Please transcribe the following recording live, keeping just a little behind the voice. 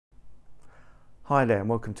Hi there and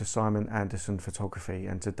welcome to Simon Anderson Photography,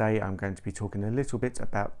 and today I'm going to be talking a little bit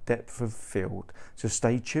about depth of field, so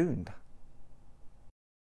stay tuned.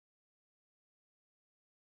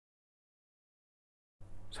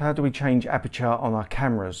 So how do we change aperture on our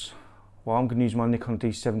cameras? Well, I'm going to use my Nikon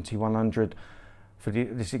D70-100 for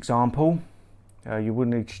this example. You will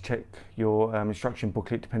need to check your instruction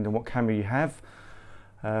booklet depending on what camera you have.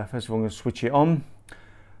 First of all, I'm going to switch it on.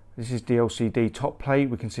 This is the LCD top plate.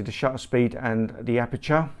 We can see the shutter speed and the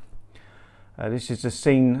aperture. This is the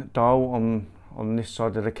scene dial on this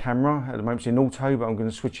side of the camera. At the moment it's in auto, but I'm going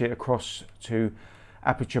to switch it across to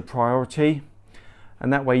aperture priority.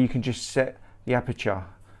 And that way you can just set the aperture.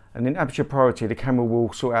 And in aperture priority, the camera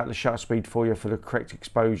will sort out the shutter speed for you for the correct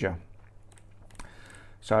exposure.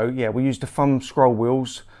 So yeah, we use the thumb scroll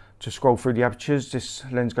wheels to scroll through the apertures. This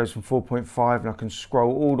lens goes from 4.5 and I can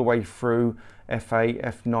scroll all the way through f8,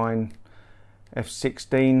 f9,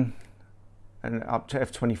 f16 and up to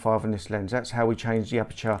f25 on this lens. That's how we change the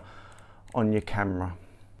aperture on your camera.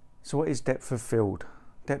 So what is depth of field?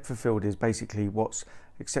 Depth of field is basically what's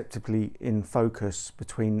acceptably in focus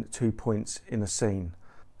between 2 points in a scene.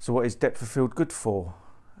 So what is depth of field good for?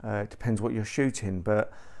 It depends what you're shooting,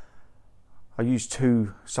 but I use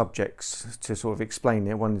two subjects to sort of explain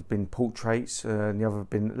it. One has been portraits and the other have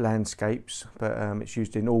been landscapes, but it's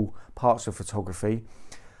used in all parts of photography.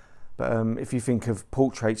 But if you think of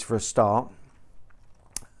portraits for a start,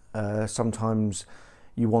 sometimes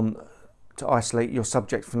you want to isolate your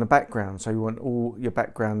subject from the background, so you want all your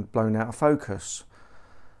background blown out of focus.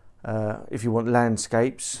 If you want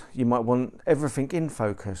landscapes, you might want everything in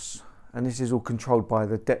focus. And this is all controlled by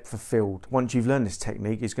the depth of field. Once you've learned this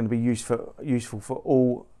technique, it's going to be useful for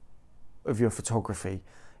all of your photography.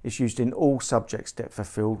 It's used in all subjects, depth of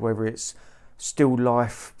field, whether it's still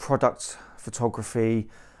life, product photography,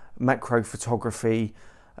 macro photography.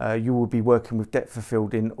 You will be working with depth of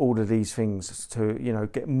field in all of these things to,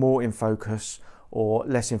 get more in focus or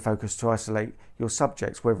less in focus to isolate your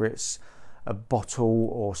subjects, whether it's a bottle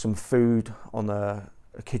or some food on a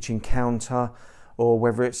kitchen counter, or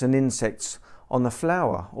whether it's an insect on the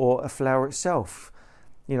flower or a flower itself.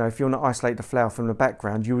 If you want to isolate the flower from the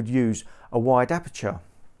background, you would use a wide aperture.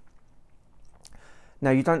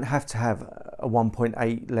 Now, you don't have to have a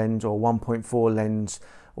 1.8 lens or 1.4 lens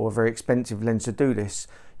or a very expensive lens to do this.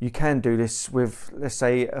 You can do this with, let's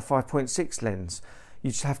say, a 5.6 lens.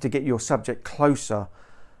 You just have to get your subject closer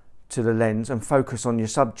to the lens and focus on your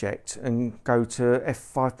subject and go to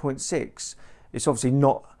f5.6. It's obviously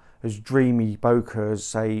not as dreamy bokeh as,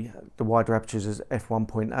 say, the wider apertures as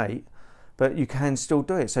f1.8, but you can still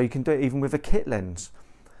do it. So you can do it even with a kit lens.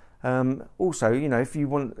 Also, if you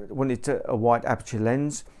wanted a wide aperture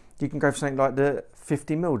lens, you can go for something like the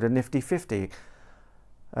 50mm, the Nifty 50.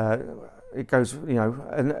 It goes,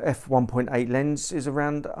 an f1.8 lens is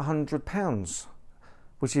around £100,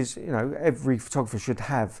 which is, every photographer should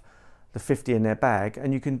have the 50 in their bag,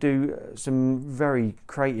 and you can do some very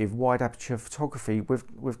creative wide aperture photography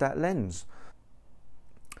with that lens.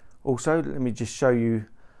 Also, let me just show you,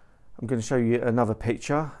 I'm going to show you another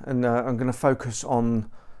picture, and I'm going to focus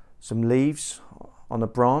on some leaves on a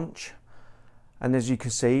branch. And as you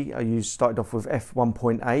can see, I started off with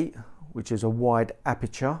f1.8, which is a wide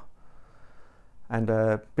aperture, and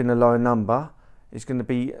being a lower number, it's going to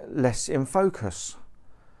be less in focus.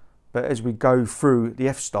 But as we go through the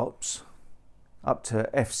f-stops up to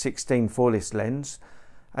f16 for this lens,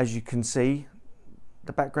 as you can see,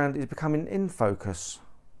 the background is becoming in focus.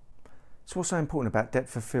 So what's so important about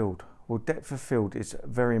depth of field? Well, depth of field is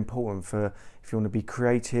very important for if you want to be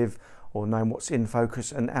creative or knowing what's in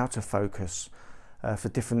focus and out of focus for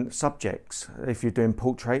different subjects. If you're doing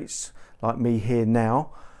portraits like me here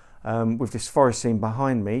now, with this forest scene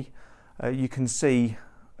behind me, you can see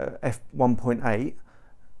f1.8,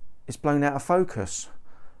 it's blown out of focus,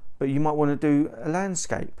 but you might want to do a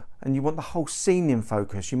landscape and you want the whole scene in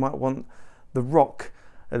focus. You might want the rock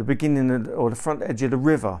at the beginning or the front edge of the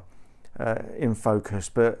river in focus,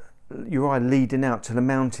 but your eye leading out to the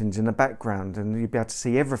mountains in the background and you'll be able to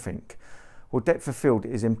see everything. Well, depth of field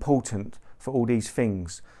is important for all these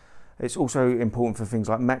things. It's also important for things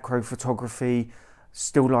like macro photography,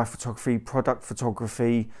 still life photography, product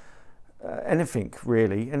photography, anything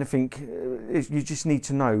really, anything. You just need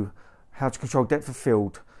to know how to control depth of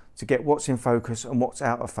field to get what's in focus and what's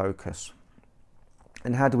out of focus.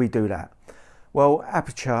 And how do we do that? Well,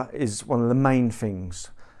 aperture is one of the main things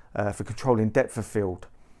for controlling depth of field.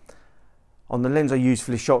 On the lens I used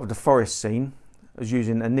for the shot of the forest scene, I was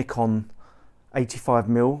using a Nikon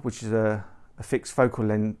 85mm, which is a fixed focal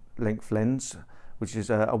length lens, which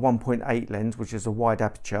is a 1.8 lens, which is a wide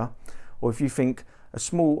aperture. Or if you think a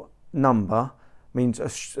small number means a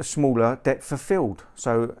smaller depth of field.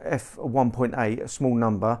 So f1.8, a small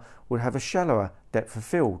number, would have a shallower depth of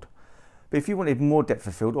field. But if you wanted more depth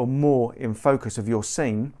of field or more in focus of your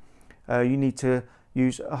scene, you need to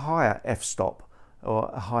use a higher f-stop or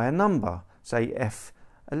a higher number, say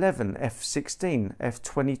f11, f16,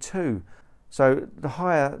 f22. So the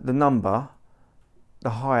higher the number, the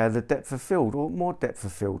higher the depth of field, or more depth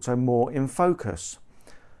of field, so more in focus.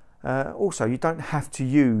 Also, you don't have to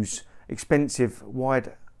use expensive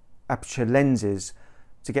wide aperture lenses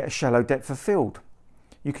to get a shallow depth of field.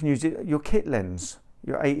 You can use your kit lens,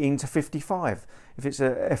 your 18 to 55, if it's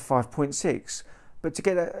a f5.6. But to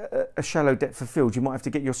get a shallow depth of field, you might have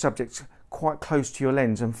to get your subject quite close to your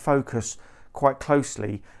lens and focus quite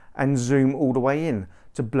closely and zoom all the way in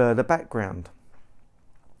to blur the background.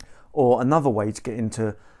 Or another way to get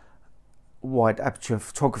into wide aperture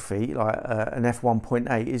photography, like an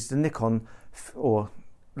f1.8, is the Nikon or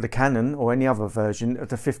the Canon or any other version of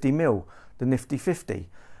the 50mm, the Nifty 50.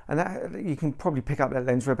 And that, you can probably pick up that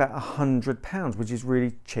lens for about £100, which is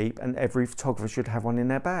really cheap, and every photographer should have one in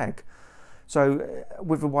their bag. So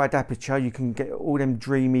with a wide aperture, you can get all them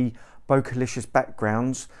dreamy, bokeh-licious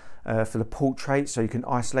backgrounds for the portrait, so you can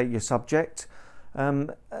isolate your subject.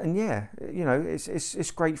 And yeah, you know,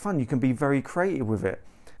 it's great fun. You can be very creative with it.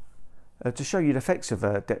 To show you the effects of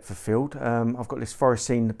depth of field, I've got this forest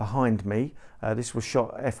scene behind me. This was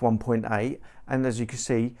shot f1.8, and as you can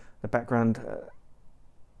see, the background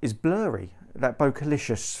is blurry. That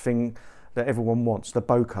bokeh-licious thing that everyone wants, the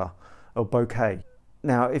bokeh or bokeh.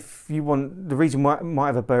 Now, if you want, the reason why it might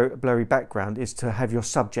have a blurry background is to have your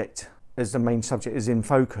subject, as the main subject is in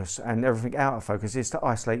focus, and everything out of focus is to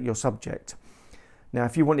isolate your subject. Now,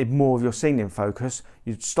 if you wanted more of your scene in focus,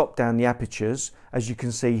 you'd stop down the apertures, as you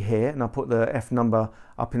can see here, and I'll put the F number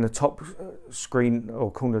up in the top screen or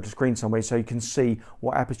corner of the screen somewhere, so you can see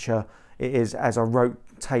what aperture it is as I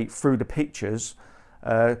rotate through the pictures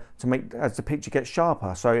to make as the picture gets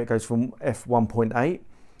sharper. So it goes from f1.8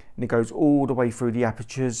 and it goes all the way through the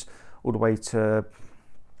apertures, all the way to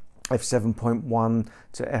f7.1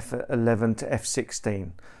 to f11 to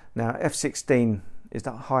f16. Now, f16 is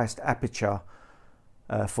the highest aperture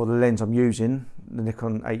for the lens I'm using, the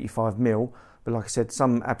Nikon 85mm, but like I said,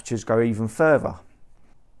 some apertures go even further.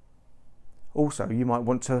 Also, you might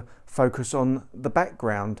want to focus on the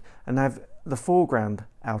background and have the foreground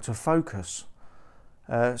out of focus.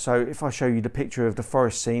 So if I show you the picture of the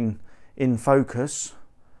forest scene in focus,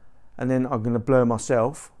 and then I'm going to blur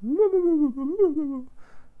myself,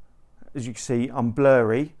 as you can see, I'm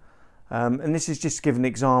blurry, and this is just to give an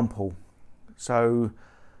example. So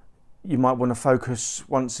you might want to focus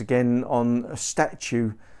once again on a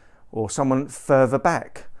statue or someone further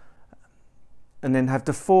back, and then have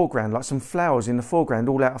the foreground, like some flowers in the foreground,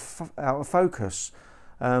 all out of focus.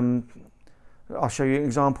 I'll show you an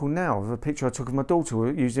example now of a picture I took of my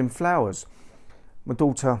daughter using flowers. My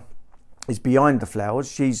daughter is behind the flowers,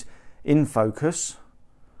 she's in focus,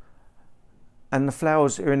 and the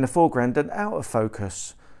flowers are in the foreground and out of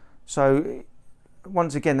focus. So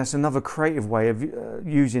once again, that's another creative way of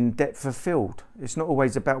using depth of field. It's not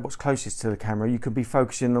always about what's closest to the camera. You could be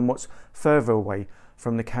focusing on what's further away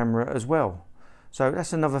from the camera as well. So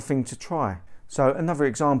that's another thing to try. So another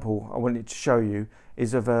example I wanted to show you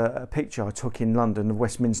is of a picture I took in London of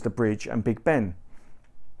Westminster Bridge and Big Ben.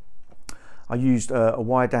 I used a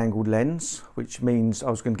wide-angled lens, which means I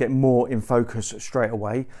was going to get more in focus straight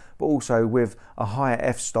away, but also with a higher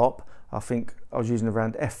f-stop. I think I was using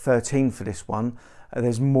around f13 for this one.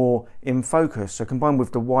 There's more in focus. So combined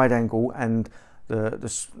with the wide angle and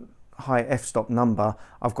the high f-stop number,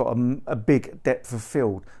 I've got a big depth of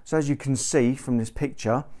field. So as you can see from this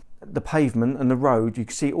picture, the pavement and the road, you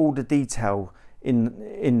can see all the detail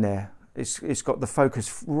in there. It's got the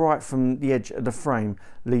focus right from the edge of the frame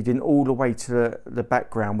leading all the way to the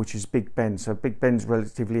background, which is Big Ben. So Big Ben's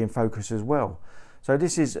relatively in focus as well. So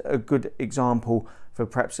this is a good example for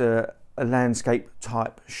perhaps a landscape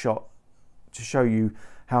type shot to show you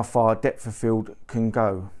how far depth of field can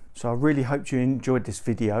go. So I really hope you enjoyed this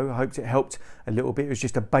video. I hope it helped a little bit. It was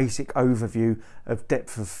just a basic overview of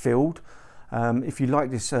depth of field. If you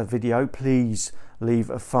like this video, please leave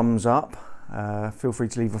a thumbs up. Feel free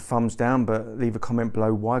to leave a thumbs down, but leave a comment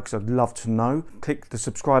below why, because I'd love to know. Click the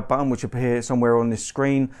subscribe button, which will appear somewhere on this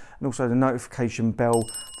screen, and also the notification bell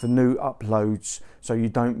for new uploads so you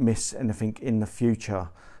don't miss anything in the future.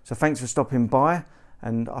 So thanks for stopping by,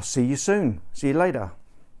 and I'll see you soon. See you later.